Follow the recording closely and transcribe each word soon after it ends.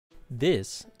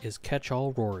This is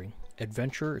Catch-All Rory,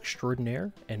 adventurer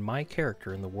extraordinaire and my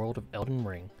character in the world of Elden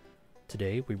Ring.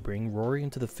 Today we bring Rory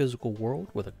into the physical world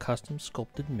with a custom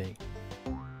sculpted me.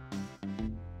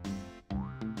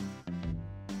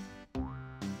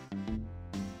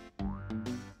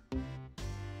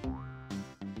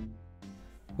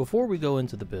 Before we go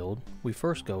into the build, we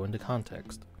first go into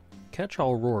context.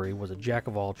 Catch-All Rory was a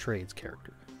jack-of-all-trades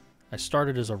character. I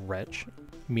started as a wretch,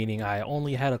 meaning I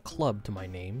only had a club to my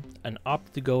name, and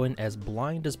opted to go in as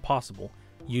blind as possible,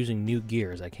 using new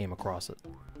gear as I came across it.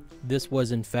 This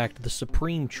was in fact the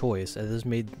supreme choice, as this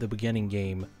made the beginning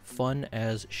game fun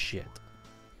as shit.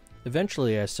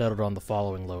 Eventually I settled on the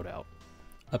following loadout.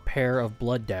 A pair of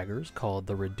blood daggers called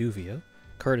the Reduvia,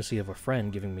 courtesy of a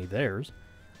friend giving me theirs,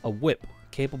 a whip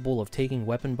capable of taking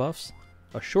weapon buffs,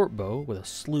 a short bow with a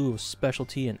slew of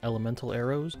specialty and elemental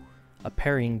arrows, a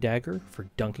parrying dagger for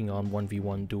dunking on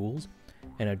 1v1 duels,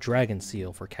 and a dragon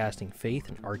seal for casting faith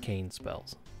and arcane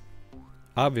spells.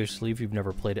 Obviously, if you've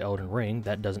never played Elden Ring,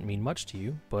 that doesn't mean much to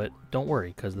you, but don't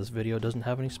worry, because this video doesn't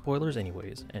have any spoilers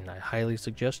anyways, and I highly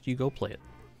suggest you go play it.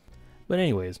 But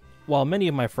anyways, while many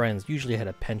of my friends usually had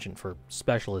a penchant for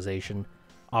specialization,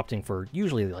 opting for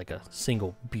usually like a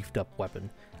single beefed up weapon,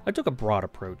 I took a broad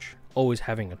approach, always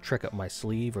having a trick up my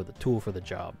sleeve or the tool for the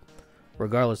job.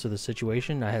 Regardless of the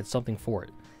situation, I had something for it,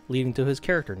 leading to his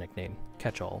character nickname,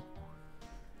 Catch-All.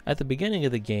 At the beginning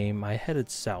of the game, I headed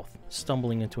south,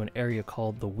 stumbling into an area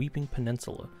called the Weeping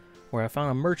Peninsula, where I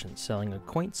found a merchant selling a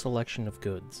quaint selection of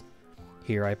goods.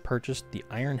 Here I purchased the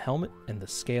iron helmet and the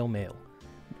scale mail,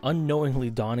 unknowingly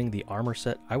donning the armor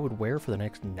set I would wear for the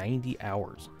next 90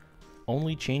 hours,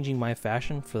 only changing my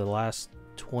fashion for the last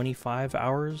 25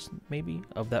 hours, maybe,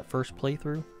 of that first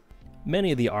playthrough.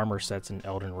 Many of the armor sets in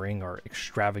Elden Ring are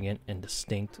extravagant and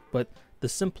distinct, but the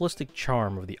simplistic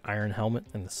charm of the iron helmet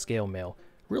and the scale mail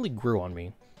really grew on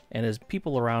me, and as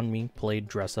people around me played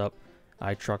dress up,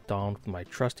 I trucked on with my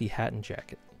trusty hat and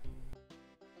jacket.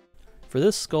 For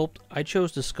this sculpt, I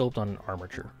chose to sculpt on an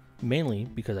armature, mainly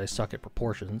because I suck at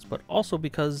proportions, but also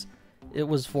because it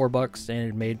was $4 and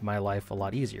it made my life a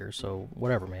lot easier, so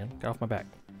whatever man, get off my back.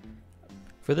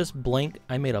 For this blank,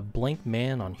 I made a blank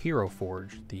man on Hero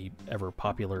Forge, the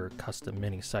ever-popular custom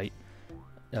mini site.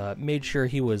 Made sure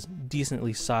he was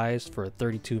decently sized for a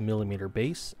 32mm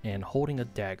base and holding a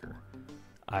dagger.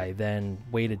 I then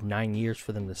waited 9 years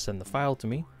for them to send the file to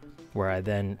me, where I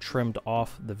then trimmed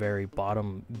off the very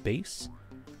bottom base,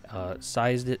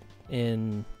 sized it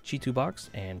in G2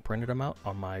 box, and printed them out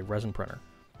on my resin printer.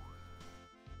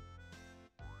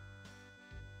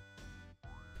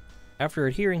 After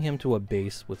adhering him to a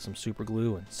base with some super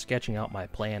glue and sketching out my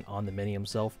plan on the mini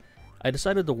himself, I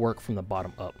decided to work from the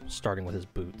bottom up, starting with his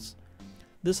boots.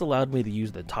 This allowed me to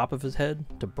use the top of his head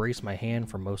to brace my hand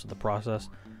for most of the process,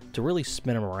 to really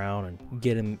spin him around and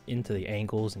get him into the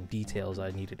angles and details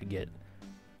I needed to get.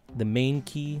 The main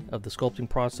key of the sculpting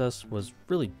process was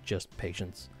really just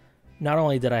patience. Not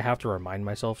only did I have to remind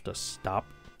myself to stop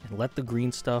and let the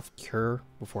green stuff cure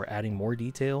before adding more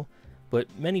detail, but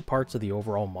many parts of the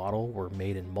overall model were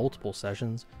made in multiple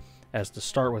sessions, as to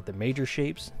start with the major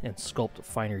shapes and sculpt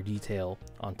finer detail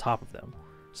on top of them,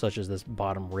 such as this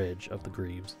bottom ridge of the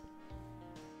Greaves.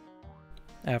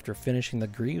 After finishing the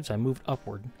Greaves, I moved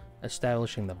upward,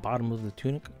 establishing the bottom of the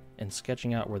tunic and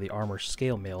sketching out where the armor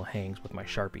scale mail hangs with my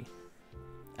Sharpie.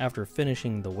 After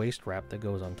finishing the waist wrap that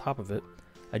goes on top of it,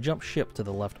 I jumped ship to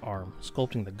the left arm,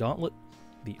 sculpting the gauntlet,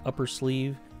 the upper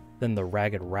sleeve, then the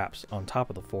ragged wraps on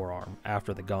top of the forearm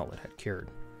after the gauntlet had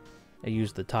cured. I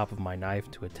used the top of my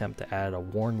knife to attempt to add a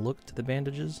worn look to the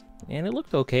bandages, and it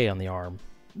looked okay on the arm,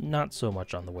 not so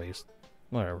much on the waist.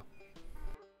 Whatever.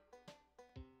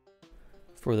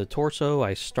 For the torso,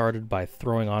 I started by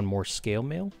throwing on more scale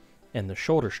mail and the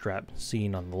shoulder strap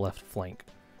seen on the left flank.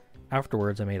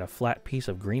 Afterwards, I made a flat piece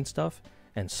of green stuff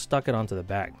and stuck it onto the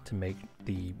back to make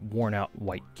the worn out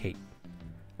white cape.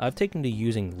 I've taken to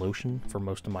using lotion for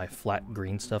most of my flat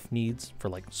green stuff needs for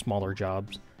like smaller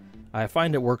jobs. I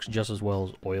find it works just as well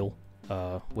as oil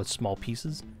with small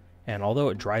pieces, and although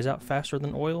it dries out faster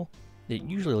than oil, it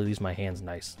usually leaves my hands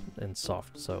nice and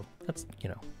soft, so that's,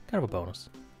 kind of a bonus.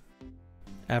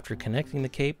 After connecting the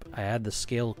cape, I add the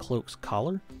scaled cloak's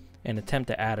collar and attempt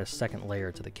to add a second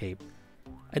layer to the cape.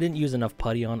 I didn't use enough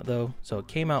putty on it though, so it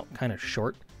came out kind of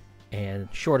short, and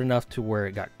short enough to where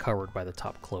it got covered by the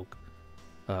top cloak.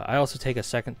 I also take a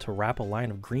second to wrap a line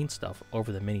of green stuff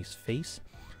over the mini's face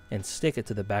and stick it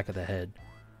to the back of the head,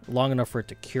 long enough for it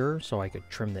to cure so I could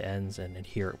trim the ends and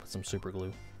adhere it with some super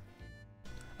glue.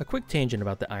 A quick tangent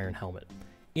about the iron helmet.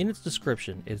 In its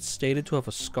description, it's stated to have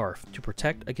a scarf to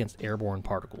protect against airborne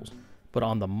particles, but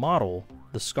on the model,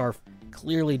 the scarf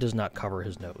clearly does not cover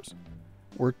his nose.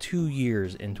 We're 2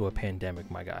 years into a pandemic,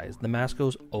 my guys. The mask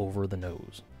goes over the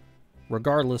nose.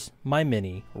 Regardless, my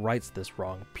mini writes this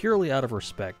wrong purely out of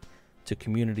respect to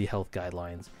community health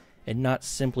guidelines and not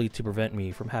simply to prevent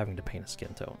me from having to paint a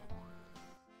skin tone.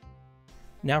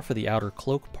 Now for the outer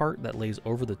cloak part that lays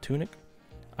over the tunic.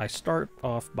 I start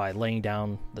off by laying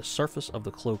down the surface of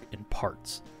the cloak in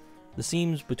parts. The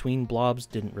seams between blobs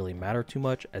didn't really matter too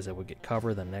much as it would get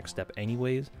covered the next step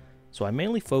anyways, so I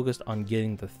mainly focused on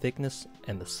getting the thickness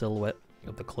and the silhouette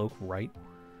of the cloak right.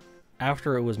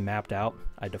 After it was mapped out,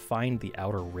 I defined the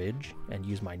outer ridge and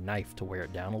used my knife to wear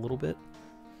it down a little bit.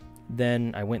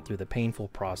 Then I went through the painful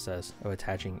process of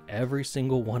attaching every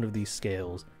single one of these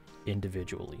scales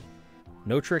individually.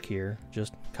 No trick here,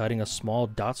 just cutting a small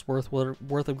dot's worth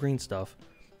of green stuff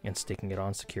and sticking it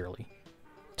on securely.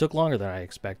 It took longer than I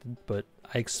expected, but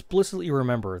I explicitly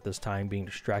remember at this time being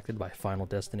distracted by Final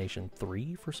Destination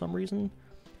 3 for some reason.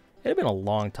 It had been a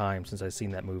long time since I'd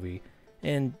seen that movie,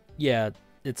 and yeah,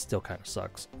 it still kind of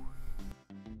sucks.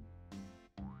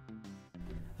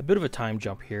 A bit of a time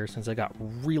jump here since I got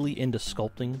really into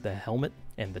sculpting the helmet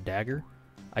and the dagger.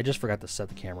 I just forgot to set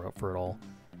the camera up for it all.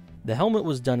 The helmet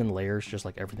was done in layers just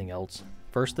like everything else.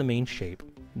 First the main shape,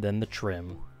 then the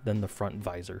trim, then the front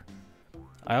visor.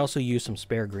 I also used some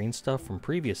spare green stuff from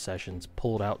previous sessions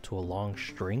pulled out to a long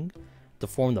string to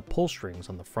form the pull strings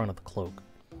on the front of the cloak.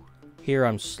 Here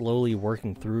I'm slowly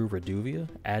working through Reduvia,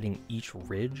 adding each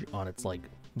ridge on its like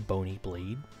bony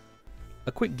blade.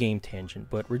 A quick game tangent,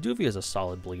 but Reduvia is a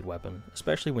solid bleed weapon,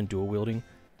 especially when dual wielding.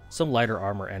 Some lighter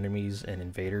armor enemies and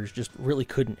invaders just really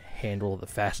couldn't handle the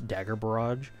fast dagger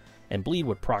barrage, and bleed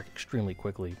would proc extremely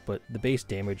quickly, but the base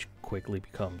damage quickly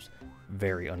becomes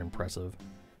very unimpressive.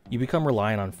 You become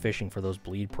reliant on fishing for those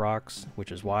bleed procs,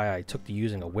 which is why I took to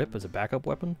using a whip as a backup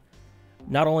weapon.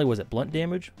 Not only was it blunt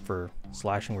damage for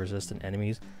slashing resistant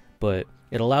enemies, but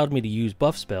it allowed me to use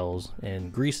buff spells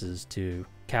and greases to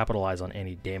capitalize on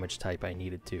any damage type I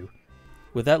needed to.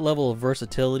 With that level of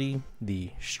versatility, the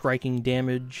striking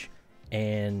damage,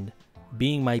 and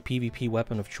being my PvP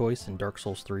weapon of choice in Dark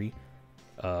Souls 3,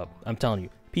 I'm telling you,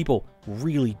 people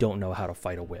really don't know how to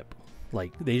fight a whip.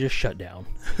 Like, they just shut down.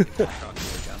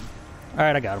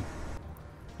 Alright, I got him.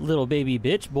 Little baby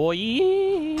bitch, boy.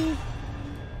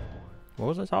 What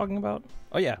was I talking about?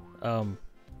 Oh yeah,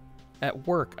 at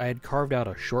work I had carved out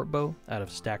a short bow out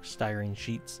of stacked styrene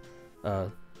sheets.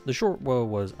 The short bow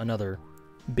was another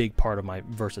big part of my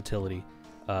versatility.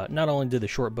 Not only did the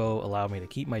short bow allow me to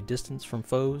keep my distance from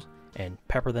foes and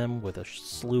pepper them with a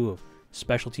slew of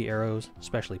specialty arrows,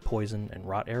 especially poison and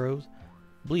rot arrows,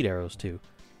 bleed arrows too.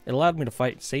 It allowed me to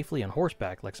fight safely on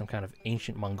horseback like some kind of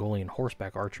ancient Mongolian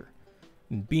horseback archer.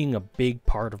 Being a big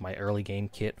part of my early game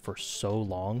kit for so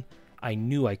long, I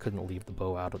knew I couldn't leave the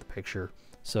bow out of the picture,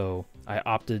 so I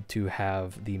opted to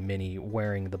have the mini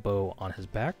wearing the bow on his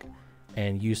back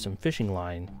and use some fishing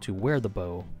line to wear the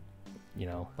bow, you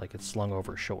know, like it's slung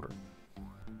over his shoulder.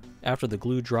 After the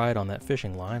glue dried on that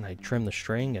fishing line, I trimmed the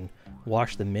string and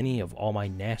washed the mini of all my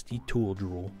nasty tool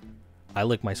drool. I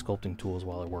lick my sculpting tools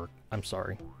while I work, I'm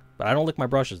sorry. But I don't lick my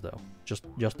brushes though, just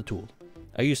the tools.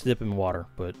 I used to dip in water,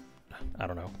 but I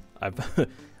don't know.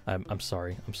 I'm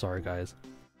sorry guys.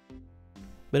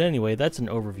 But anyway, that's an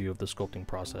overview of the sculpting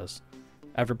process.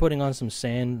 After putting on some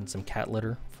sand and some cat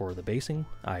litter for the basing,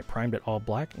 I primed it all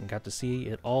black and got to see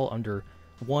it all under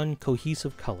one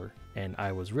cohesive color, and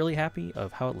I was really happy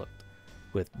of how it looked.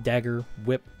 With dagger,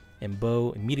 whip, and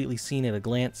bow immediately seen at a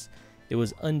glance, it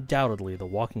was undoubtedly the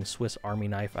walking Swiss army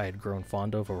knife I had grown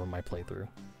fond of over my playthrough.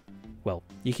 Well,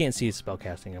 you can't see its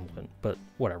spellcasting emblem, but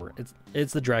whatever,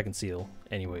 it's the dragon seal.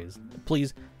 Anyways,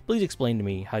 please explain to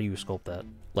me how you sculpt that,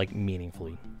 like,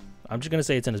 meaningfully. I'm just gonna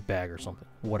say it's in his bag or something,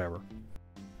 whatever.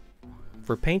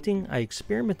 For painting, I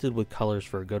experimented with colors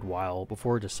for a good while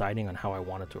before deciding on how I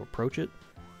wanted to approach it.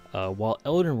 While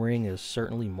Elden Ring is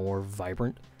certainly more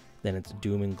vibrant than its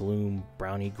doom and gloom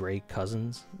brownie gray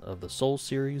cousins of the Souls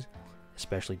series,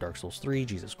 especially Dark Souls 3,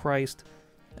 Jesus Christ,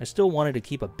 I still wanted to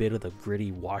keep a bit of the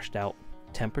gritty, washed out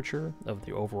temperature of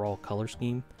the overall color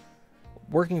scheme.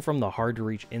 Working from the hard to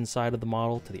reach inside of the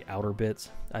model to the outer bits,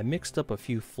 I mixed up a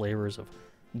few flavors of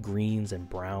greens and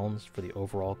browns for the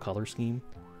overall color scheme.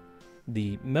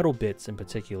 The metal bits in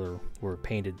particular were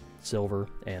painted silver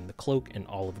and the cloak in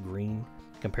olive green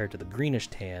compared to the greenish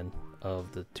tan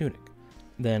of the tunic.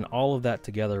 Then all of that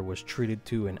together was treated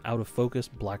to an out of focus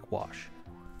black wash.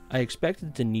 I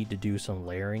expected to need to do some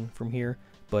layering from here,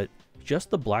 but just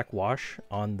the black wash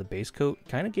on the base coat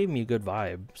kind of gave me a good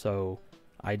vibe, so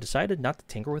I decided not to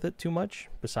tinker with it too much,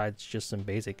 besides just some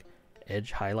basic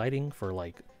edge highlighting for,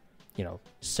 like,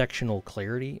 sectional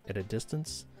clarity at a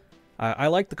distance. I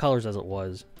like the colors as it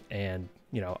was, and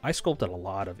I sculpted a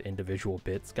lot of individual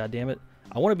bits. God damn it,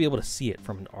 I want to be able to see it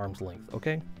from an arm's length.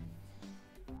 Okay.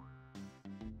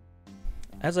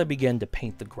 As I began to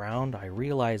paint the ground, I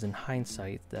realized in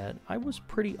hindsight that I was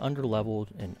pretty underleveled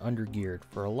and undergeared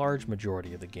for a large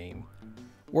majority of the game.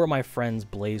 Where my friends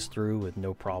blazed through with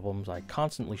no problems, I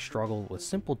constantly struggled with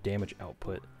simple damage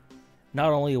output.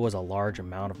 Not only was a large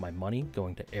amount of my money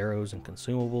going to arrows and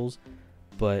consumables,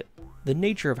 but the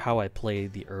nature of how I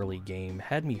played the early game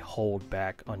had me hold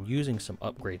back on using some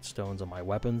upgrade stones on my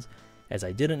weapons, as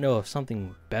I didn't know if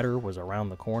something better was around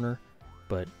the corner.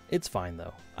 But it's fine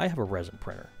though, I have a resin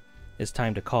printer. It's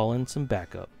time to call in some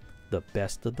backup, the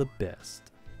best of the best.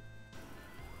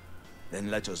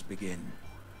 Then let us begin.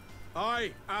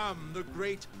 I am the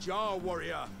great Jar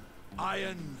Warrior,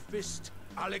 Iron Fist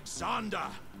Alexander.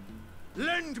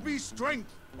 Lend me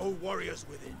strength, O warriors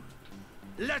within.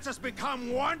 Let us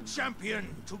become one champion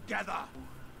together.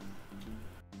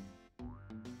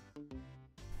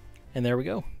 And there we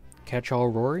go. Catch-all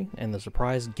Rory and the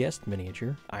surprise guest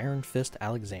miniature, Iron Fist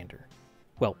Alexander.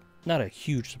 Well, not a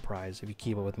huge surprise if you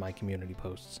keep up with my community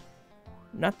posts.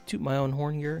 Not to toot my own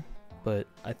horn here, but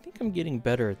I think I'm getting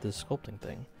better at this sculpting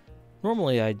thing.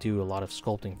 Normally I do a lot of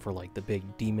sculpting for like the big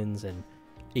demons and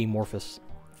amorphous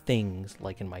things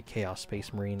like in my Chaos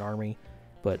Space Marine army,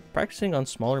 but practicing on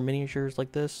smaller miniatures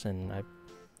like this, and I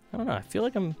don't know, I feel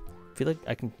like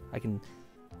I can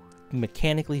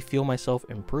mechanically feel myself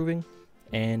improving,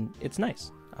 and it's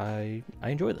nice. I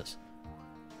enjoy this.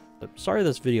 But sorry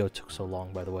this video took so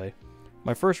long, by the way.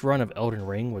 My first run of Elden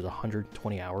Ring was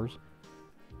 120 hours.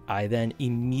 I then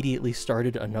immediately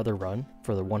started another run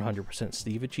for the 100%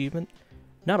 Steve achievement.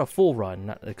 Not a full run,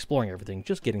 not exploring everything,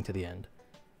 just getting to the end.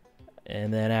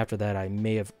 And then after that, I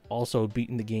may have also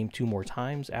beaten the game 2 more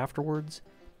times afterwards,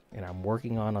 and I'm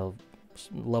working on a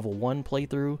level 1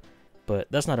 playthrough, but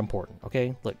that's not important,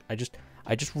 okay? Look, I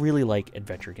just really like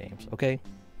adventure games, okay?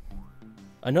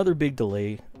 Another big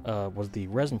delay was the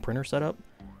resin printer setup.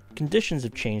 Conditions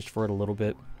have changed for it a little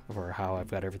bit for how I've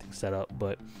got everything set up,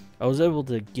 but I was able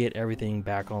to get everything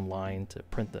back online to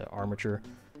print the armature.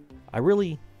 I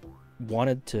really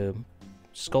wanted to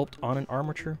sculpt on an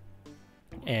armature,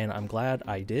 and I'm glad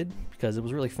I did because it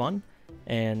was really fun,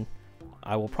 and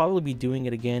I will probably be doing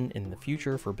it again in the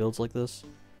future for builds like this.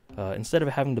 Instead of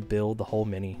having to build the whole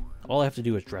mini, all I have to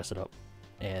do is dress it up,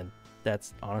 and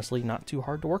that's honestly not too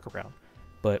hard to work around.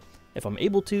 But if I'm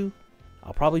able to,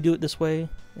 I'll probably do it this way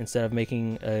instead of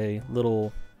making a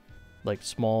little like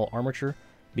small armature,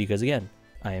 because again,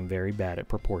 I am very bad at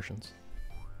proportions.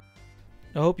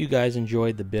 I hope you guys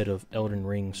enjoyed the bit of Elden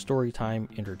Ring story time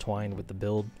intertwined with the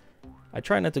build. I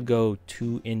try not to go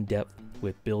too in-depth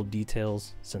with build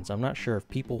details, since I'm not sure if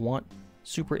people want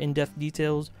super in-depth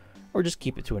details or just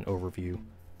keep it to an overview.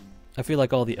 I feel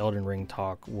like all the Elden Ring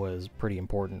talk was pretty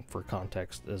important for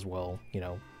context as well.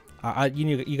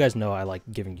 You guys know I like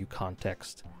giving you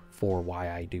context for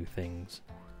why I do things.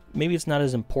 Maybe it's not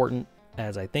as important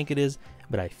as I think it is,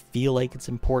 but I feel like it's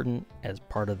important as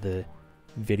part of the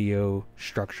video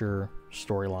structure,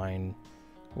 storyline,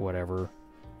 whatever.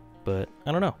 But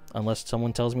I don't know. Unless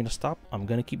someone tells me to stop, I'm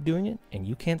going to keep doing it, and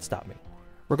you can't stop me.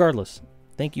 Regardless,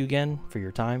 thank you again for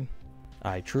your time.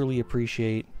 I truly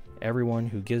appreciate everyone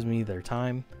who gives me their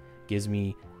time, gives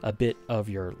me a bit of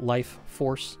your life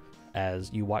force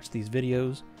as you watch these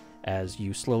videos, as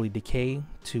you slowly decay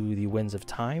to the winds of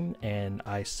time, and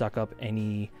I suck up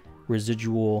any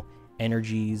residual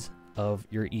energies of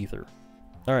your ether.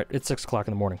 Alright, it's 6 o'clock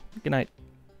in the morning. Good night.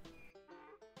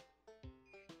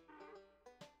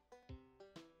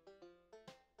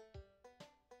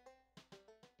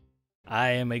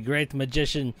 I am a great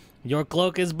magician. Your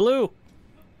cloak is blue.